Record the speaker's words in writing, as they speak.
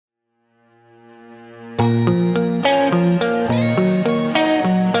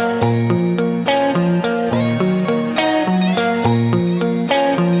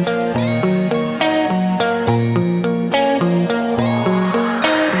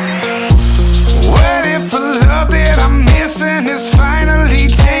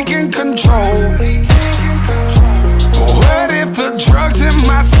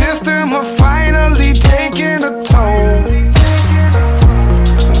my system are finally taking a toll.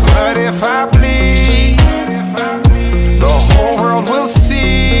 What if I bleed? The whole world will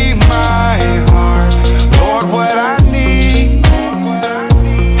see my heart. Lord, what I need,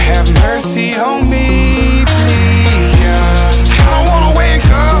 have mercy on me, please, God. I don't wanna wake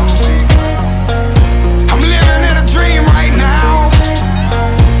up, I'm living in a dream right now.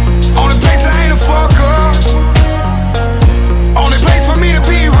 Only place I ain't a fuck up, only place for me to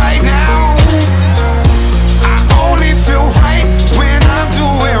be right now. I only feel right when I'm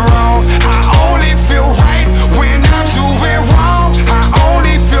doing wrong. I only feel right when I'm doing wrong. I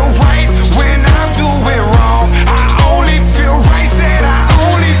only feel right when I'm doing wrong. I only feel right, said I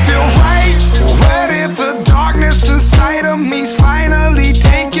only feel right. What if the darkness inside of me's finally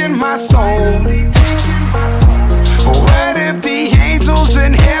taking my soul? What if the angels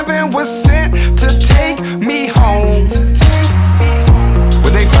in heaven were sent to take me home?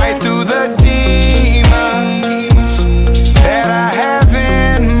 Would they fight through the demons that I have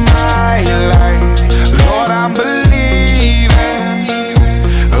in my life? Lord, I'm believing,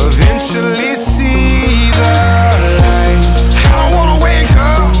 eventually see the light. I don't wanna wake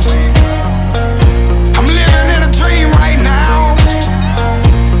up, I'm living in a dream right now.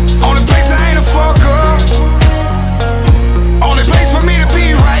 Only place I ain't a fuck up, only place for me to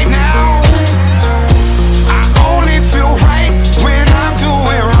be right now. I only feel right when I'm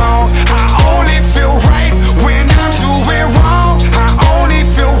doing wrong. I only feel right when I'm doing wrong. I only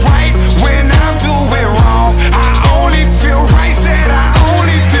feel right when I'm doing wrong. I only feel right, said I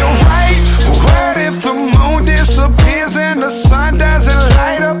only feel right. What if the moon disappears and the sun doesn't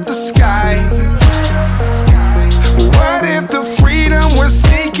light up the sky? What if the freedom we're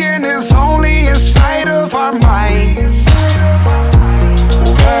seeking is only inside of our minds?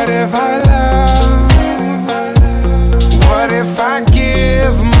 What if I love? What if I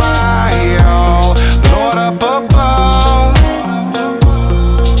give my all? Lord up above,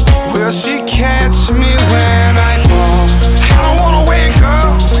 will she catch me when I fall? I don't wanna wake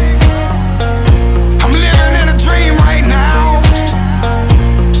up, I'm living in a dream right now.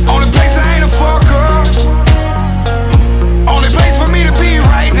 Only place I ain't a fuck up, only place for me to be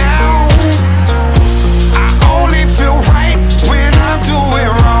right now. I only feel right when I'm doing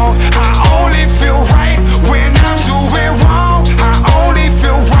wrong. I only feel right when I'm doing wrong. I only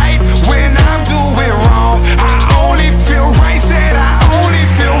feel right when I'm doing wrong. I only feel right, said I only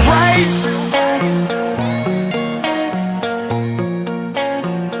feel right.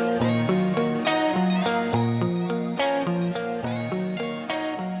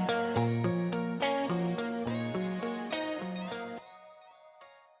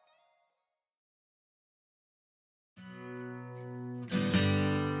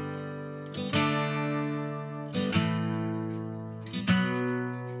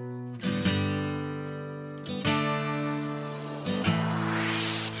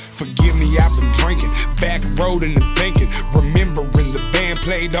 Forgive me, I've been drinking, back roading and thinking, remembering the band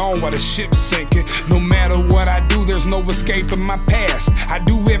played on while the ship's sinking. No matter what I do, there's no escaping my past. I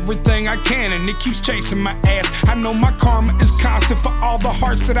do everything I can and it keeps chasing my ass. I know my karma is constant for all the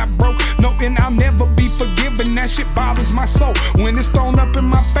hearts that I broke, knowing I'll never be forgiven. That shit bothers my soul. When it's thrown up in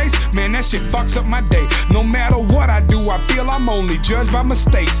my face, man, that shit fucks up my day. No matter what I do, I feel I'm only judged by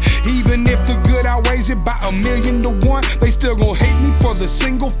mistakes. Even if the good outweighs it by 1,000,000 to 1, they still gon' hate me for the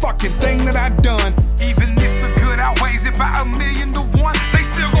single fucking thing that I done. Even if the good outweighs it by 1,000,000 to 1, they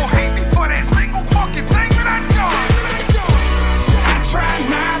still gon' hate me for that single fucking thing that I done. I try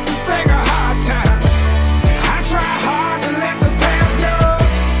not to think of hard times, I try hard to let the past go.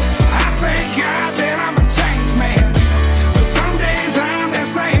 I thank God that I'm a changed man, but some days I'm that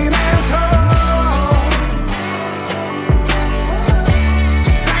same asshole.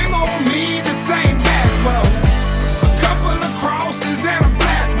 The same old me, the same back road, a couple of crosses and a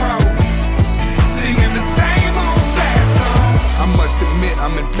black road, singing the same old sad song. I must admit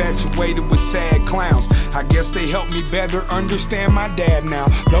I'm infatuated with sad clowns. I guess they help me better understand my dad now.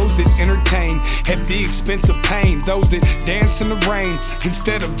 Those that entertain at the expense of pain, those that dance in the rain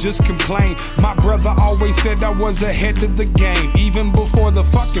instead of just complain. My brother always said I was ahead of the game. Even before the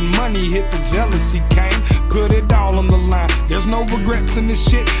fucking money hit, the jealousy came. Put it all on the line, there's no regrets in this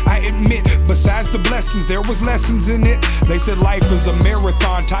shit, I admit. Besides the blessings, there was lessons in it. They said life is a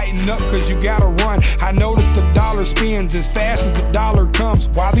marathon, tighten up cause you gotta run. I know that the dollar spins as fast as the dollar comes,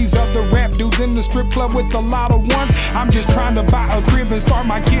 while these other rap dudes in the strip club with a lot of ones. I'm just trying to buy a crib and start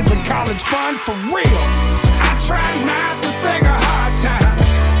my kids a college fund, for real. I try not to think of hard times,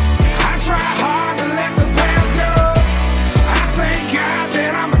 I try hard to let the past go. I thank God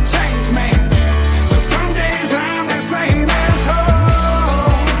that I'm a changed man, but some days I'm that same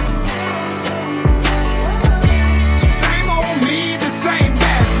asshole.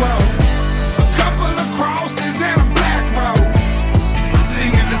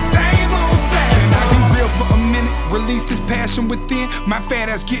 passion within, my fat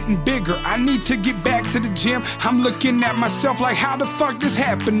ass getting bigger. I need to get back to the gym. I'm looking at myself like, how the fuck this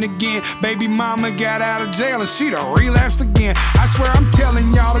happened again? Baby mama got out of jail and she done relapsed again. I swear I'm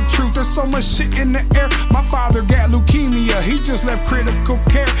telling y'all the truth, there's so much shit in the air. My father got leukemia, he just left critical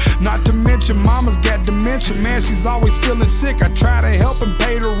care. Not to mention mama's got dementia, man, she's always feeling sick. I try to help and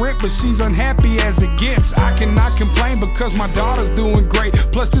pay the rent, but she's unhappy as it gets. I cannot complain because my daughter's doing great.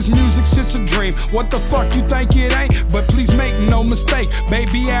 Plus this music shit's a dream. What the fuck you think it ain't? But please make no mistake,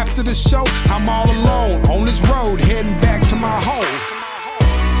 baby, after the show I'm all alone on this road heading back to my home.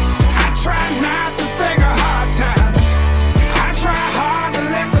 I try not to think of hard times, I try hard to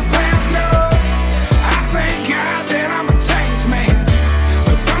let the past go. I thank God that I'm a changed man,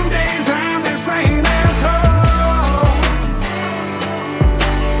 but some days I'm the same asshole.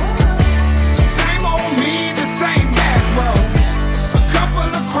 The same old me, the same back road, a couple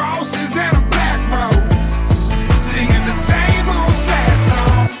of crosses and a black road, singing the same old sad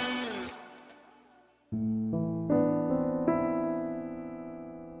song.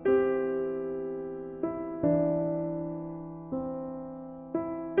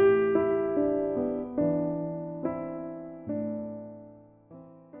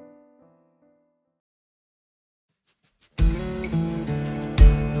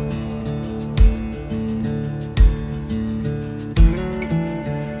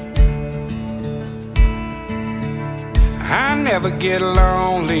 I never get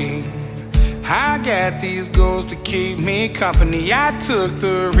lonely, I got these goals to keep me company. I took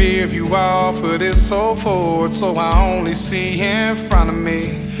the rear view off of this so forward, so I only see in front of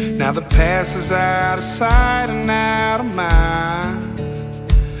me. Now the past is out of sight and out of mind.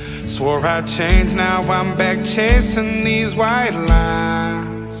 Swore I'd change, now I'm back chasing these white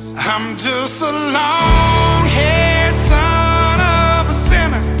lines. I'm just a long-haired son of a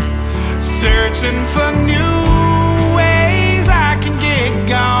sinner, searching for new ways I can get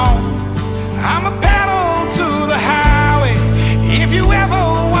gone. I'm a pedal to the highway, if you ever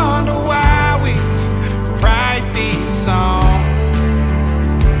wonder why we write these songs.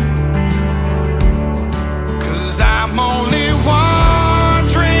 'Cause I'm only one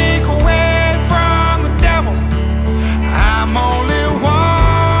drink away from the devil, I'm only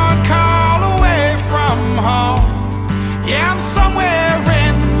one call away from home. Yeah, I'm somewhere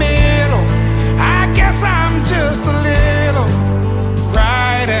in the middle, I guess I'm just a little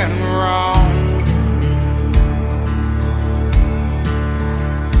right and wrong.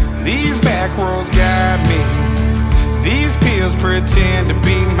 These back roads got me, these pills pretend to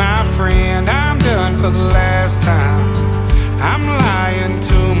be my friend. I'm done for the last time, I'm lying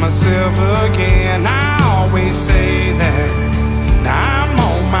to myself again. I always say that, now I'm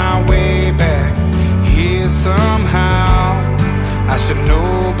on my way back here somehow. I should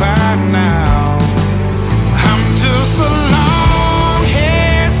know by now. I'm just a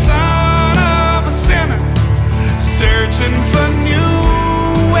long-haired son of a sinner, searching for new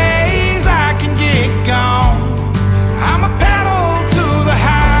ways I can get gone. I'm a pedal to the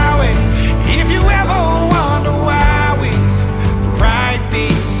highway, if you ever wonder why we write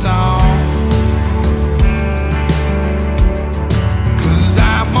these songs. 'Cause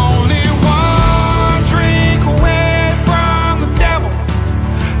I'm only one drink away from the devil,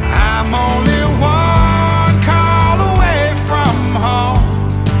 I'm only one call away from home.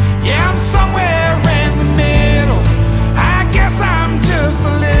 Yeah, I'm somewhere in the middle, I guess I'm just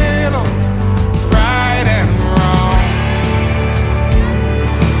a little right and wrong.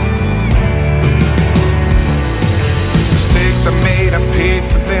 Mistakes I made, I paid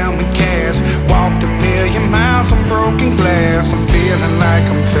for them in cash. Walked a million miles on broken glass. I'm feeling like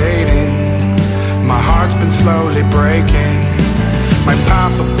I'm fading, my heart's been slowly breaking. Might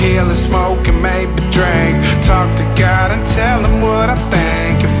pop a pill and smoke and maybe drink. Talk to God and tell him what I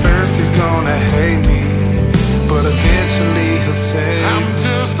think. At first he's gonna hate me, but eventually he'll say, I'm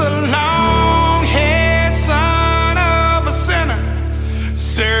just a long-haired son of a sinner,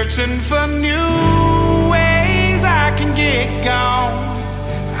 searching for new ways I can get gone.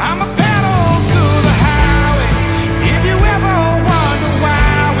 I'm a pedal to the highway, if you ever wonder why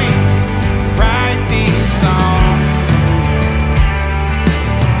we write these songs.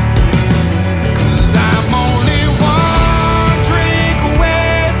 'Cause I'm only one drink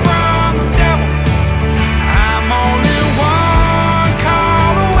away from the devil, I'm only one call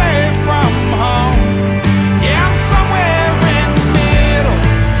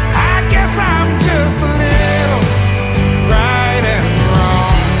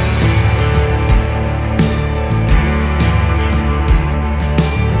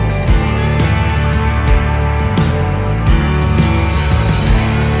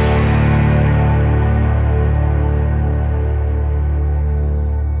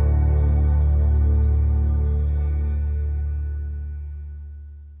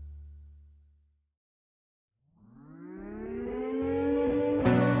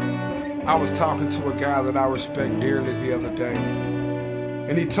I was talking to a guy that I respect dearly the other day,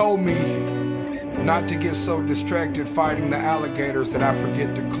 and he told me not to get so distracted fighting the alligators that I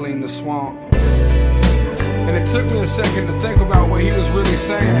forget to clean the swamp. And it took me a second to think about what he was really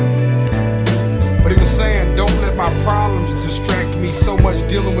saying. But he was saying, don't let my problems distract me so much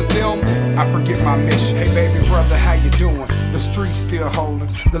dealing with them, I forget my mission. Hey baby brother, how you doing? The street's still holding.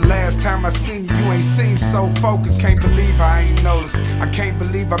 The last time I seen you, you ain't seemed so focused. Can't believe I ain't noticed. I can't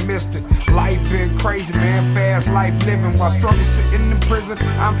believe I missed it. Life been crazy, man, fast life living. While struggling sitting in prison,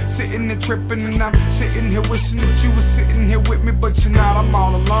 I'm sitting and tripping, and I'm sitting here wishing that you was sitting here with me. But you're not, I'm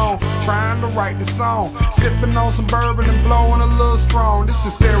all alone, trying to write the song, sipping on some bourbon and blowing a little strong. This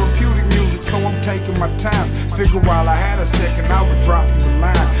is therapeutic music, so I'm taking my time. Figure while I had a second, I would drop you a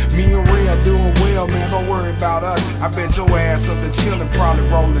line. Me and Ray are doing well, man, don't worry about us. I bet your ass up there chilling, probably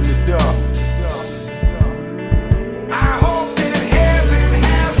rolling the dub. I hope that heaven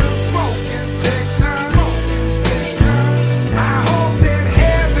has a smoking section. I hope that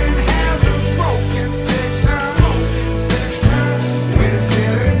heaven has a smoking section. When it's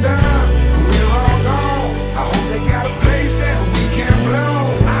said and done, we're all gone. I hope they got a place that we can blow.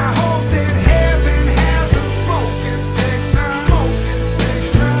 I hope that heaven has a smoking section.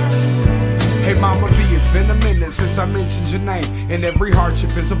 Hey mama B, it's been a minute since I mentioned your name, and every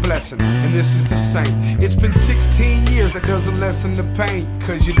hardship is a blessing, and this is the same. It's been 16 years, that doesn't lessen the pain,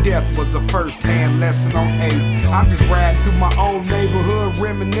 cause your death was a first-hand lesson on AIDS. I'm just riding through my old neighborhood,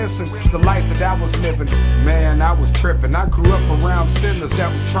 reminiscing the life that I was living. Man, I was tripping. I grew up around sinners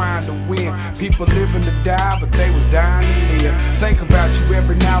that was trying to win. People living to die, but they was dying to live. Think about you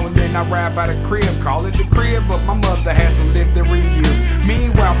every now and then. I ride by the crib, call it the crib, but my mother hasn't lived there in years.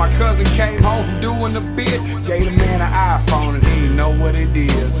 Meanwhile, my cousin came home from doing a bit, gave the man an iPhone, and he didn't know what it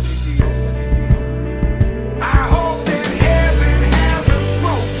is. I hope that heaven has a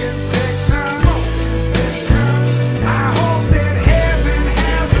smoking section. I hope that heaven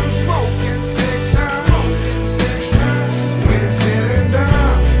has a smoking section. When it's said and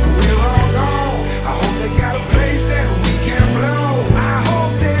done, we're all gone. I hope they got a place that we can blow. I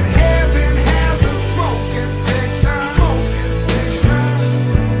hope that heaven has a smoking section.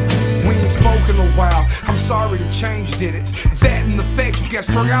 We ain't spoken a while. I'm sorry the change did it. That and the fact you got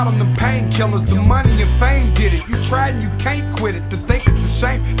strung out on them painkillers, the money and fame did it. You tried and you can't quit it. To think it's a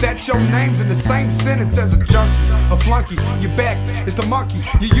shame that your name's in the same sentence as a junkie, a flunky. Your back is the monkey.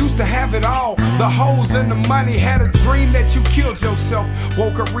 You used to have it all, the hoes and the money. Had a dream that you killed yourself.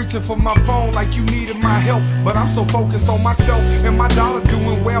 Woke up reaching for my phone like you needed my help. But I'm so focused on myself and my dollar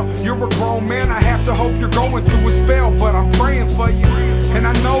doing well. You're a grown man, I have to hope you're going through a spell. But I'm praying for you, and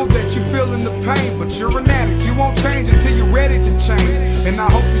I know that you're feeling the pain. But you're an addict, you won't change until you're ready to change. And I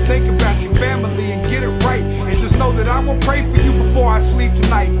hope you think about your family and get it right. And just know that I will pray for you before I sleep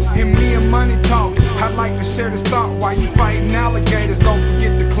tonight. And me and money talk, I'd like to share this thought. While you fighting alligators, don't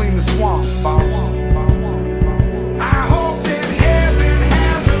forget to clean the swamp, boss. I hope that heaven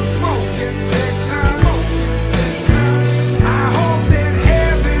has a smoking section. I hope that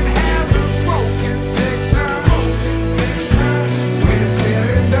heaven has a smoking section. When it's said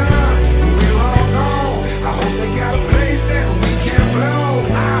and done, we're all gone. I hope they got a place that we can blow.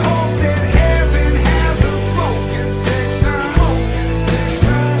 I hope that heaven has a smoking section.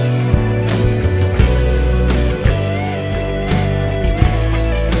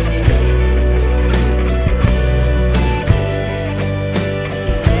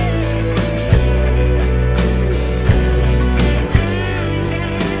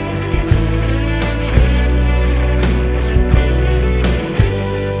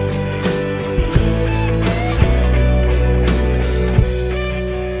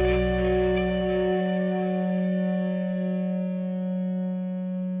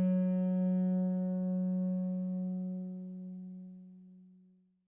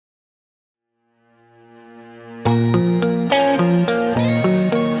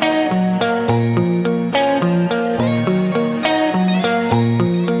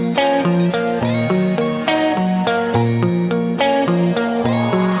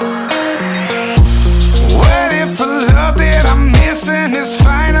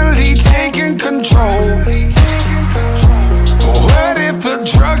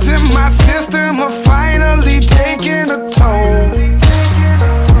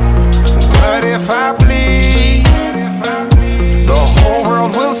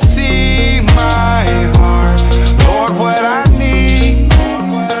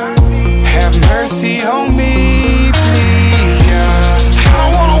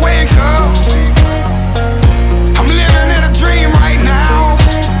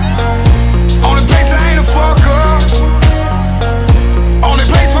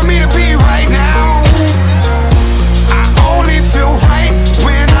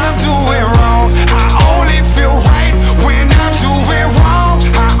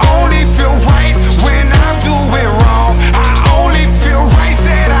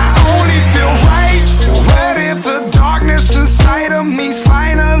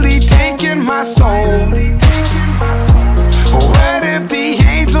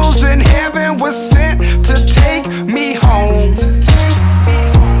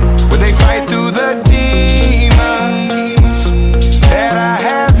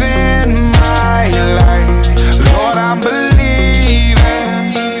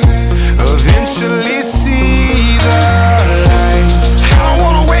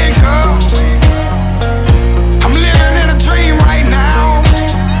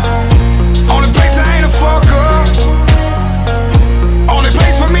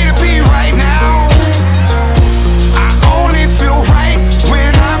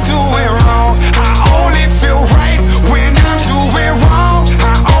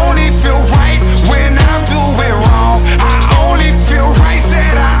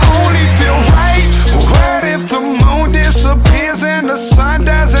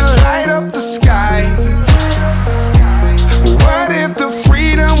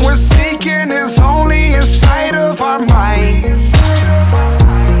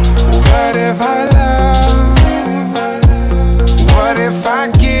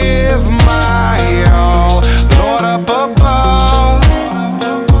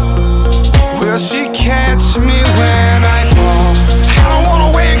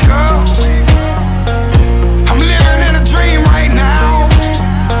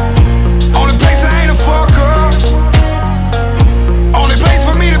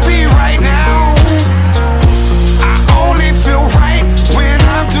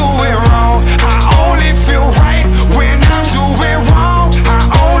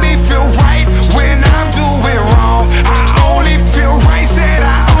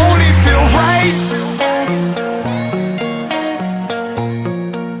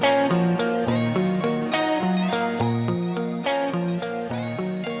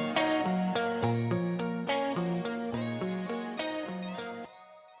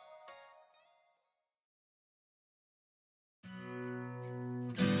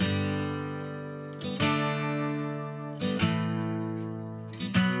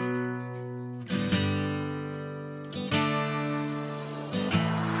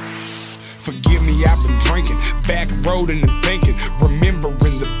 Forgive me, I've been drinking, back roading and thinking,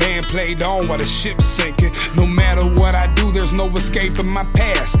 remembering the band played on while the ship's sinking. No matter what I do, there's no escaping my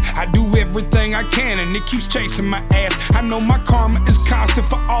past. I do everything I can and it keeps chasing my ass. I know my karma is constant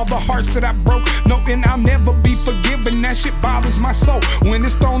for all the hearts that I broke, knowing I'll never be forgiven. That shit bothers my soul. When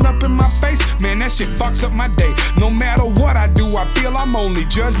it's thrown up in my face, man, that shit fucks up my day. No matter what I do, I feel I'm only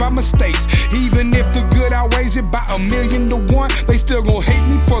judged by mistakes. Even if the good outweighs it by 1,000,000 to 1, they still gon' hate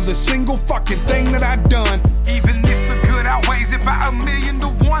me for the single fucking thing that I done. Even if the good outweighs it by 1,000,000 to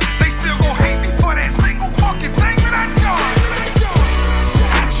 1, they still gon' hate me for that single fucking thing that I done.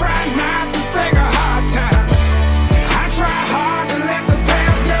 I try not to think of hard times. I try hard to let the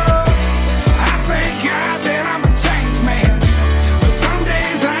past go. I thank God that I'm a changed man, but some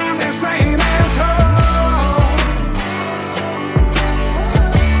days I'm that same asshole.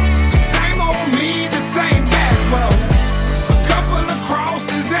 The same old me, the same back road. A couple of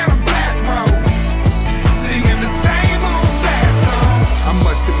crosses and a black road, singing the same old sad song. I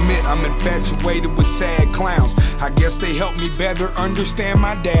must admit I'm infatuated with sad clowns. I guess they help me better understand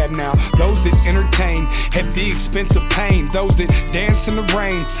my dad now. Those that entertain at the expense of pain, those that dance in the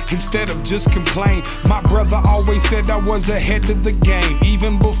rain instead of just complain. My brother always said I was ahead of the game,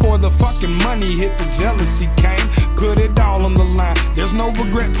 even before the fucking money hit, the jealousy came. Put it all on the line, there's no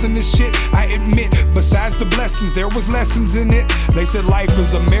regrets in this shit, I admit. Besides the blessings, there was lessons in it. They said life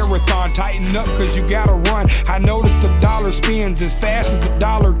is a marathon, tighten up cause you gotta run. I know that the dollar spins as fast as the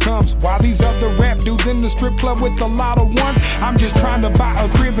dollar comes, while these other rap dudes in the strip club with a lot of ones. I'm just trying to buy a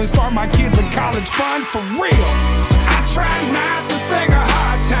crib and start my kids in college fund, for real. I try not to think of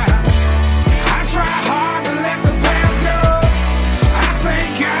hard times. I try hard to let the past go. I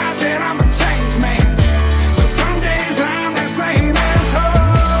thank God that I'm a changed man, but some days I'm that same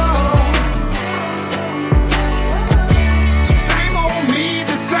asshole. The same old me,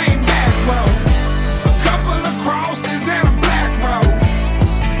 the same back road. A couple of crosses and a black road,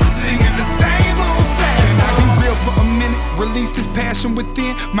 singing the same old sad song. Can I be real for a minute? Release this passion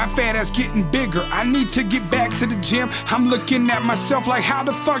within. My fat ass getting bigger, I need to get back to the gym. I'm looking at myself like, how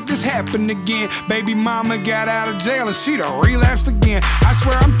the fuck this happened again? Baby mama got out of jail and she done relapsed again. I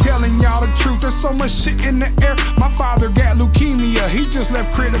swear I'm telling y'all the truth, there's so much shit in the air. My father got leukemia, he just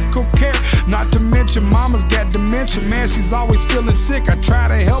left critical care. Not to mention mama's got dementia, man, she's always feeling sick. I try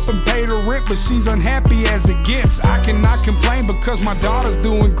to help and pay the rent, but she's unhappy as it gets. I cannot complain because my daughter's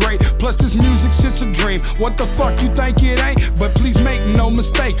doing great. Plus this music shit's a dream. What the fuck you think it ain't? But please make no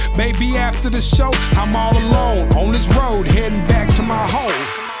mistake, baby, after the show I'm all alone on this road heading back to my home.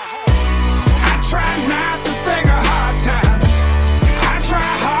 I try not to think of hard times. I try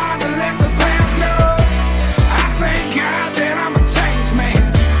hard to let the past go. I thank God that I'm a changed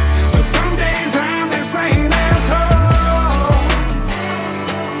man, but some days I'm that same asshole.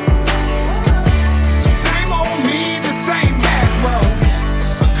 The same old me, the same back road.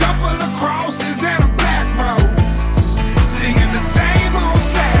 A couple of crosses and a black road, singing the same old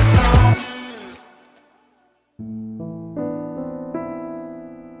sad song.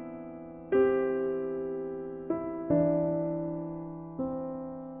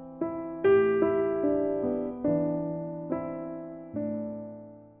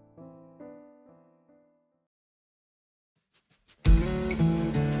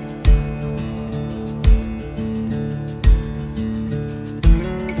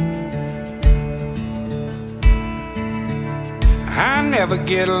 I never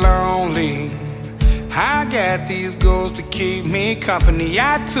get lonely. I got these goals to keep me company.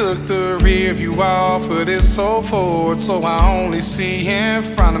 I took the rear view off of this old Ford, so I only see in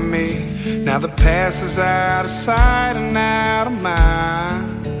front of me. Now the past is out of sight and out of mind.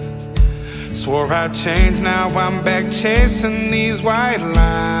 Swore I'd change, now I'm back chasing these white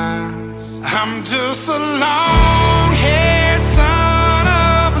lines. I'm just a long-haired son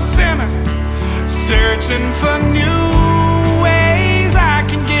of a sinner, searching for new ways I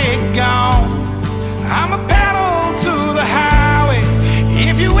can get gone. I'm a pedal to the highway,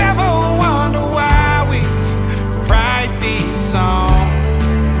 if you ever wonder why we write these songs.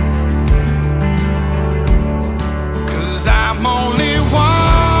 'Cause I'm only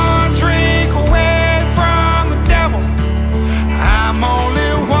one drink away from the devil. I'm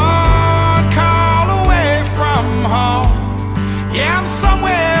only one call away from home. Yeah, I'm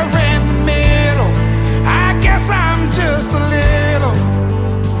somewhere in the middle. I guess I'm just a little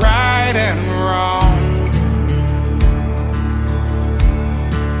right and wrong.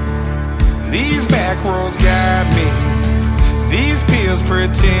 These back roads got me. These pills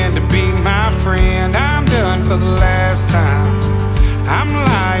pretend to be my friend. I'm done for the last time. I'm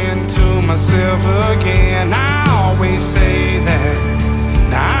lying to myself again. I always say that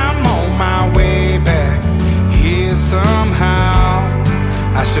Now I'm on my way back here somehow.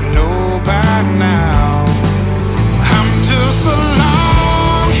 I should know by now. I'm just a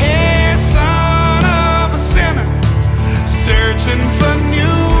long-haired son of a sinner, searching for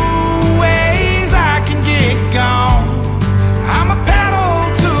new ways I can get gone. I'm a pedal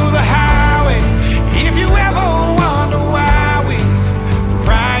to the highway. If you ever wonder why we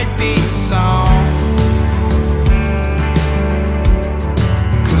write these songs,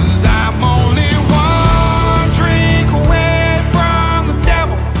 'cause I'm only one drink away from the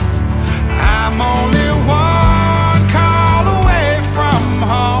devil. I'm only one call away from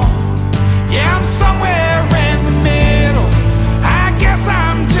home. Yeah, I'm somewhere in the middle. I guess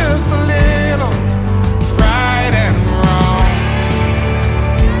I'm just a little right and wrong.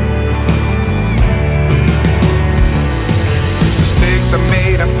 Mistakes I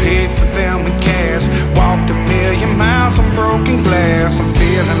made, I paid for them in cash. Walked a million miles on broken glass. I'm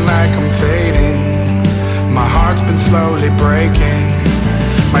feeling like I'm fading. My heart's been slowly breaking.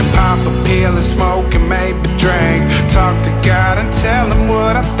 Might pop a pill and smoke and maybe drink. Talk to God and tell him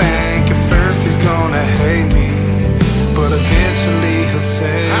what I think. At first he's gonna hate me, but eventually he'll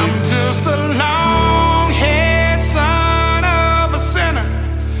say, I'm just a long-haired son of a sinner,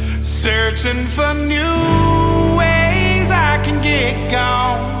 searching for new ways I can get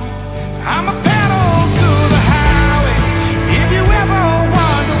gone. I'm a pedal to the highway. If you ever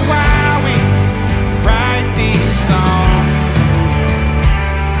wonder why we write these songs,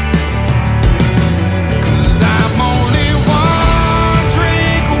 'cause I'm only one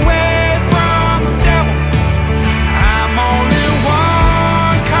drink away from the devil. I'm only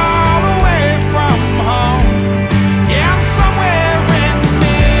one call away from home. Yeah, I'm somewhere in the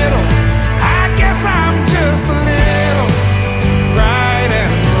middle. I guess I'm just a little right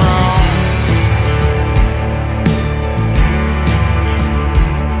and wrong.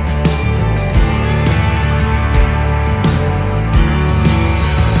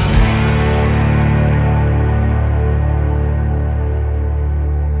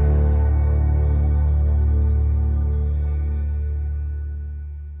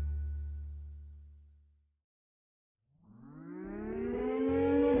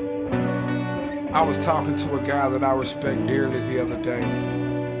 I was talking to a guy that I respect dearly the other day,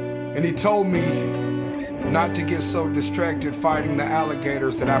 and he told me not to get so distracted fighting the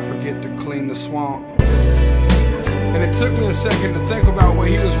alligators that I forget to clean the swamp. And it took me a second to think about what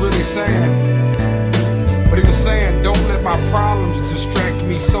he was really saying. But he was saying, don't let my problems distract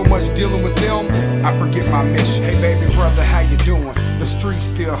me so much dealing with them, I forget my mission. Hey baby brother, how you doing? The street's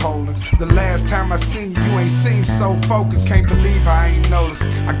still holding. The last time I seen you, you ain't seemed so focused. Can't believe I ain't noticed.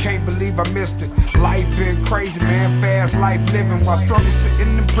 I can't believe I missed it. Life been crazy, man, fast life living. While struggle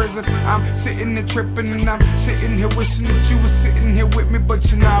sitting in prison, I'm sitting and tripping. And I'm sitting here wishing that you was sitting here with me. But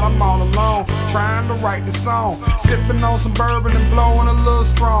you're not, I'm all alone, trying to write the song. Sipping on some bourbon and blowing a little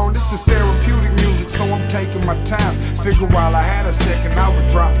strong. This is therapeutic music, so I'm taking my time. Figure while I had a second, I would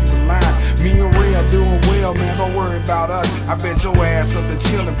drop you a line. Me and Ray doing well, man, don't worry about us. I bet your ass up to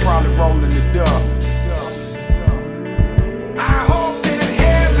chillin', probably rolling the dub. I hope that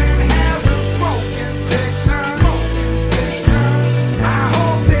heaven has a smoking section. I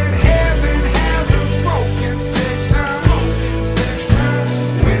hope that heaven has a smoking section.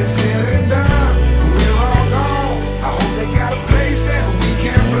 When it's said and done, we're all gone. I hope they got a place that we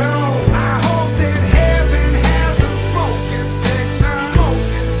can blow. I hope that heaven has a smoking section.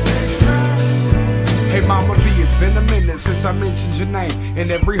 Hey mama B, it's been a minute since I mentioned your name, and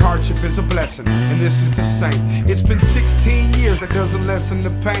every hardship is a blessing, and this is the same. It's been 16 years, that doesn't lessen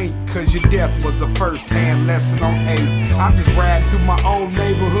the pain, 'cause your death was a first-hand lesson on AIDS. I'm just riding through my old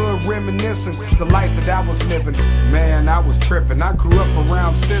neighborhood, reminiscing the life that I was living. Man, I was tripping. I grew up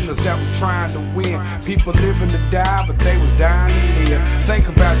around sinners that was trying to win. People living to die, but they was dying to live. Think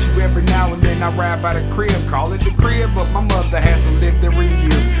about you every now and then. I ride by the crib, call it the crib, but my mother hasn't lived there in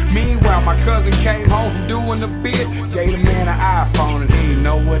years. Meanwhile, my cousin came home from doing a bid, gave the man an iPhone, and he didn't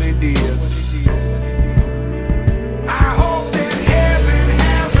know what it is. I hope that heaven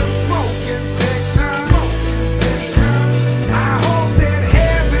has a smoking section. I hope that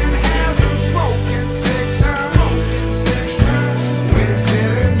heaven has a smoking section. When it's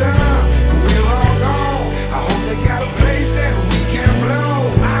said and done, we're all gone. I hope they got a place that we can blow.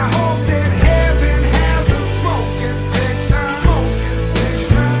 I hope that heaven has a smoking section.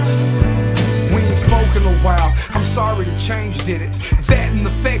 We ain't spoken a while, I'm sorry the change did it. That and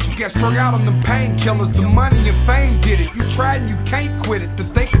the fact you got strung out on them painkillers, the money and fame did it. You tried and you can't quit it. To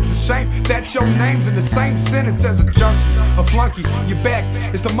think it's a shame that your name's in the same sentence as a junkie, a flunky. You're back,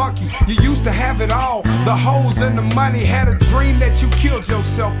 it's the monkey. You used to have it all, the hoes and the money. Had a dream that you killed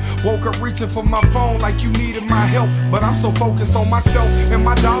yourself. Woke up reaching for my phone like you needed my help. But I'm so focused on myself and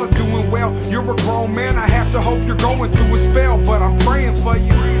my dollar doing well. You're a grown man, I have to hope you're going through a spell. But I'm praying for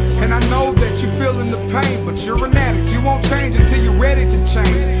you, and I know that you're feeling the pain. But you're an addict, you won't change until you're ready to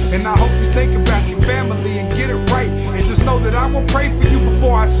change. And I hope you think about your family and get it right. And just know that I will pray for you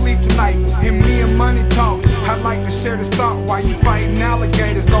before I sleep tonight. And me and money talk, I'd like to share this thought. While you fighting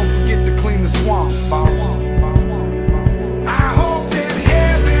alligators, don't forget to clean the swamp, boss. I hope that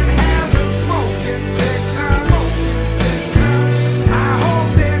heaven has a smoking section. I hope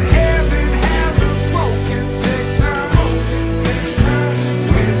that heaven has a smoking section.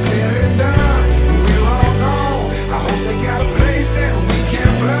 When it's said and done, we're all gone. I hope they got a place that we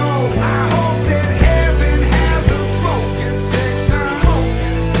can blow. I hope that heaven has a smoking section.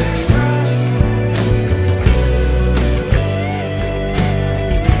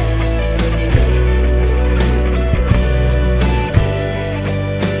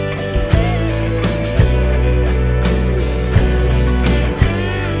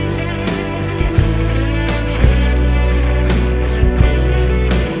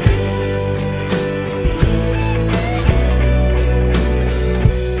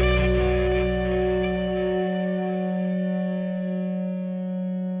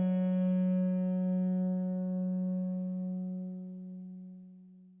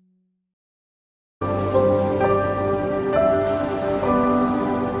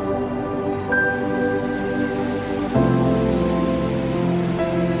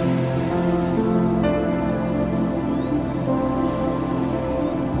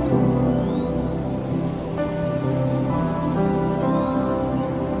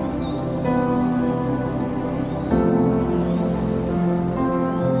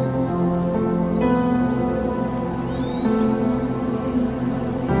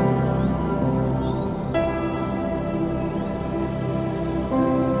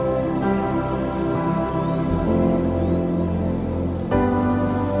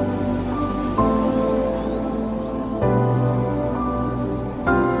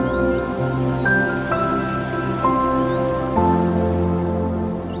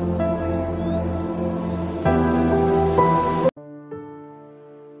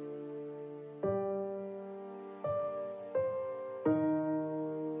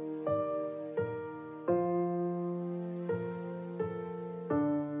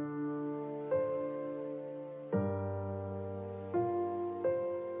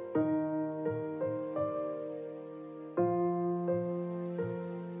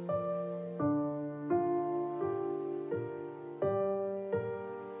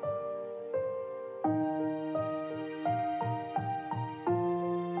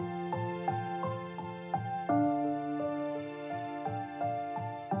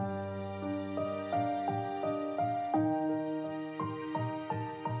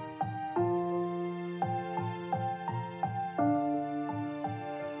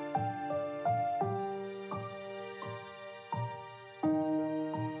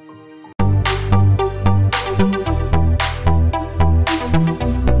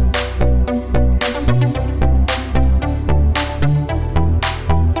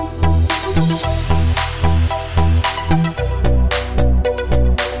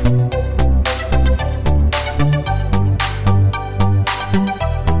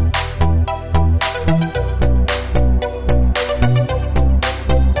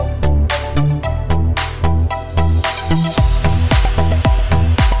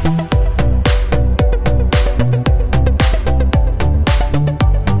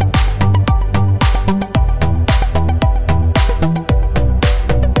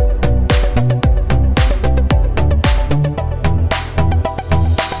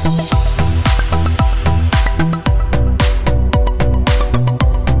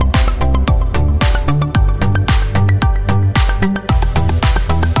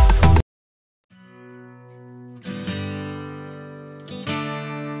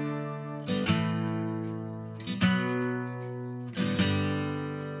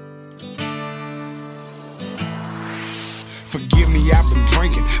 Forgive me, I've been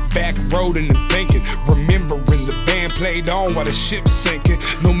drinking, back roading and thinking, remembering the band played on while the ship's sinking.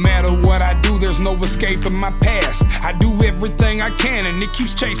 No matter what I do, there's no escaping my past. I do everything I can and it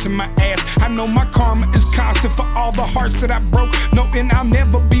keeps chasing my ass. I know my karma is constant for all the hearts that I broke, knowing I'll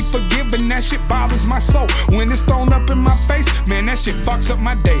never be forgiven. That shit bothers my soul. When it's thrown up in my face, man, that shit fucks up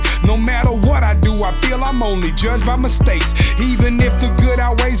my day. No matter what I do, I feel I'm only judged by mistakes. Even if the good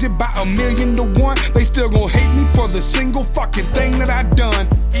outweighs it by 1,000,000 to 1, they still gon' hate me for the single fucking thing that I done.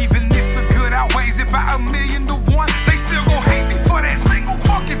 Even 1,000,000 to 1. They still gon' hate me for that single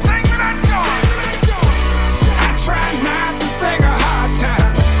fucking thing that I done. I try not to think of hard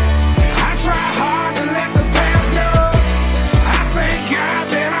times. I try hard to let the past go. I thank God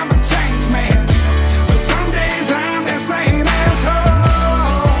that I'm a changed man, but some days I'm that same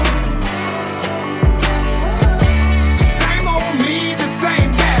asshole. Same old me, the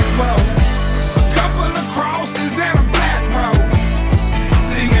same back road. A couple of crosses and a black road.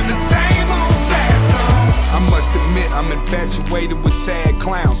 Singing the same old sad song. I must admit I'm infatuated with sad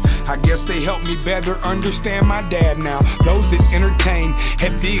clowns. I guess they help me better understand my dad now. Those that entertain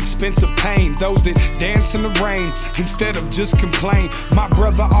at the expense of pain. Those that dance in the rain instead of just complain. My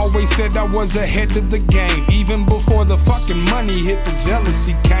brother always said I was ahead of the game. Even before the fucking money hit, the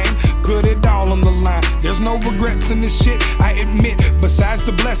jealousy came. Put it all on the line. There's no regrets in this shit, I admit. Besides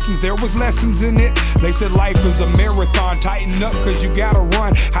the blessings, there was lessons in it. They said life is a marathon. Tighten up cause you gotta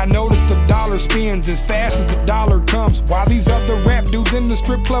run. I know that the dollar spins as fast as the dollar comes. While these other rap dudes in the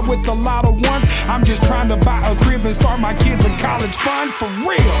strip club with a lot of ones, I'm just trying to buy a crib and start my kids in college fund for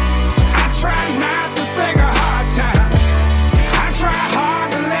real. I try not to think of hard times. I try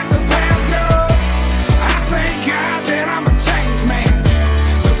hard to let the past go. I thank God that I'm a changed man,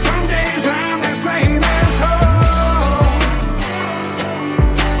 but some days I'm that same asshole.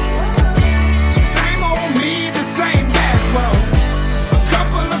 Same old me, the same back road. A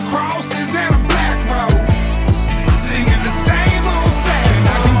couple of crosses and a black road. Singing the same old sad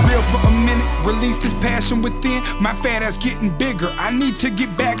song. Can I be real for a minute? Release this passion within. My fat ass getting bigger. I need to get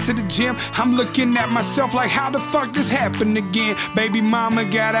back to the gym. I'm looking at myself like, how the fuck this happened again? Baby mama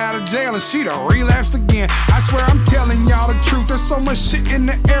got out of jail and she done relapsed again. I swear I'm telling y'all the truth. There's so much shit in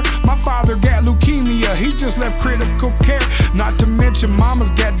the air. My father got leukemia. He just left critical care. Not to mention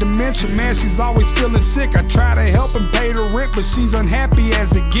mama's got dementia. Man, she's always feeling sick. I try to help and pay the rent, but she's unhappy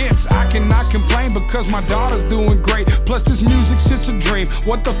as it gets. I cannot complain because my daughter's doing great. Plus this music shit's a dream.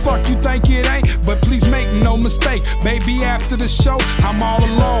 What the fuck you think it ain't? But please make no mistake, baby, after the show, I'm all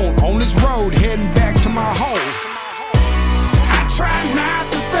alone on this road, heading back to my home. I try not